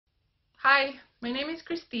Hi, my name is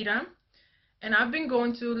Christina, and I've been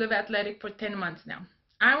going to Live Athletic for 10 months now.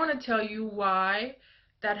 I want to tell you why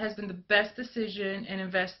that has been the best decision and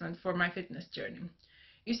investment for my fitness journey.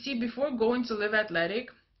 You see, before going to Live Athletic,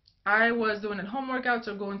 I was doing at home workouts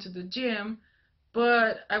or going to the gym,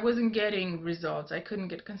 but I wasn't getting results. I couldn't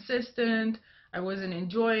get consistent. I wasn't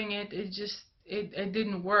enjoying it. It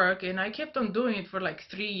didn't work, and I kept on doing it for like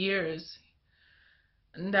 3 years.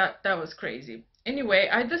 And that was crazy. Anyway,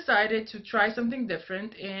 I decided to try something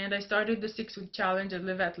different, and I started the 6-week challenge at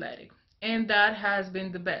Live Athletic. And that has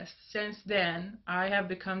been the best. Since then, I have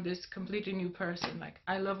become this completely new person. Like,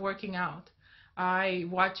 I love working out. I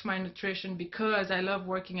watch my nutrition because I love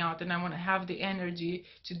working out and I want to have the energy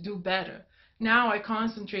to do better. Now I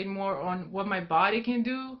concentrate more on what my body can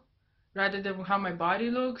do rather than how my body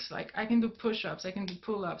looks. Like, I can do push-ups, I can do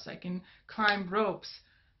pull-ups, I can climb ropes.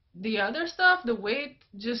 The other stuff, the weight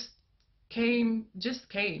just came,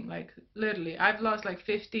 like, literally. I've lost like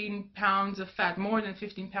 15 pounds of fat, more than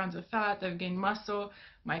 15 pounds of fat. I've gained muscle.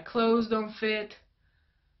 My clothes don't fit.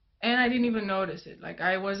 And I didn't even notice it. Like,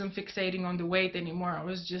 I wasn't fixating on the weight anymore. I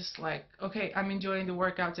was just like, okay, I'm enjoying the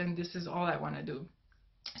workouts and this is all I want to do.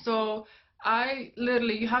 So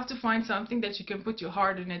you have to find something that you can put your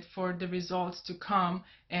heart in it for the results to come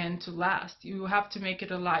and to last. You have to make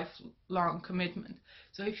it a lifelong commitment.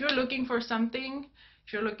 So if you're looking for something,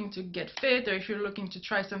 if you're looking to get fit, or if you're looking to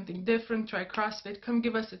try something different, try CrossFit, come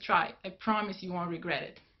give us a try. I promise you won't regret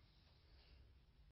it.